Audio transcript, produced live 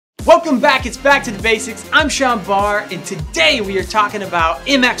Welcome back, it's Back to the Basics. I'm Sean Barr, and today we are talking about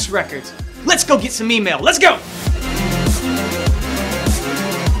MX Records. Let's go get some email, let's go!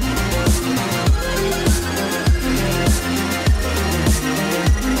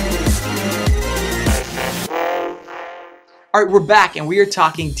 All right, we're back and we are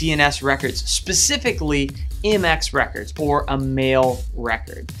talking DNS records, specifically MX records, or a mail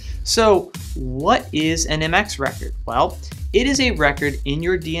record. So what is an MX record? Well, it is a record in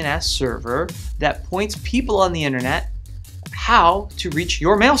your DNS server that points people on the internet how to reach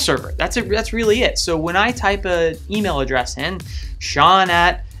your mail server. That's really it. So when I type an email address in,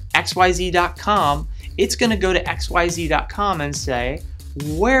 sean@xyz.com, it's gonna go to xyz.com and say,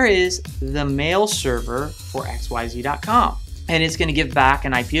 where is the mail server for xyz.com? And it's going to give back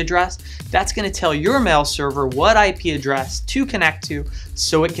an IP address. That's going to tell your mail server what IP address to connect to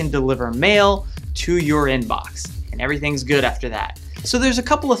so it can deliver mail to your inbox. And everything's good after that. So there's a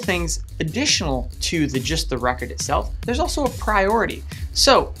couple of things additional to just the record itself. There's also a priority.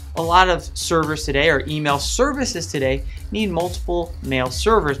 So a lot of servers today, or email services today, need multiple mail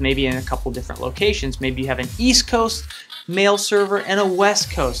servers, maybe in a couple different locations. Maybe you have an East Coast mail server and a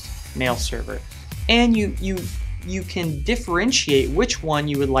West Coast mail server. And you can differentiate which one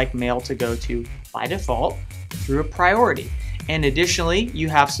you would like mail to go to by default through a priority. And additionally, you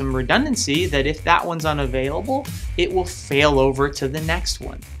have some redundancy that if that one's unavailable, it will fail over to the next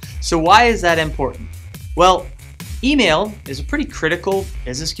one. So why is that important? Well, email is a pretty critical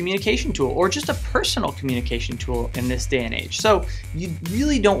business communication tool, or just a personal communication tool in this day and age. So you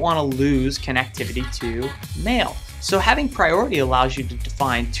really don't want to lose connectivity to mail. So having priority allows you to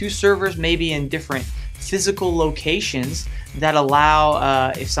define two servers, maybe in different physical locations, that allow,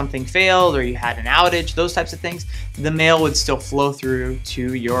 if something failed or you had an outage, those types of things, the mail would still flow through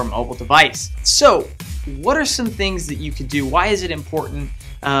to your mobile device. So what are some things that you could do? Why is it important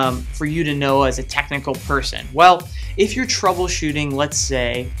for you to know as a technical person? Well, if you're troubleshooting, let's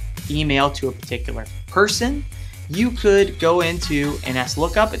say, email to a particular person, you could go into NS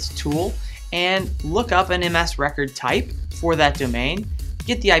Lookup, it's a tool, and look up an MS record type for that domain,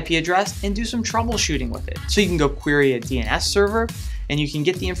 get the IP address, and do some troubleshooting with it. So you can go query a DNS server, and you can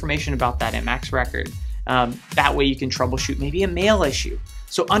get the information about that MX record. That way you can troubleshoot maybe a mail issue.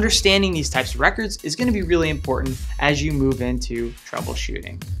 So understanding these types of records is going to be really important as you move into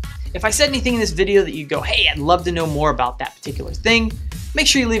troubleshooting. If I said anything in this video that you go, hey, I'd love to know more about that particular thing, make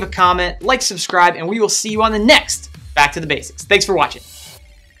sure you leave a comment, like, subscribe, and we will see you on the next Back to the Basics. Thanks for watching.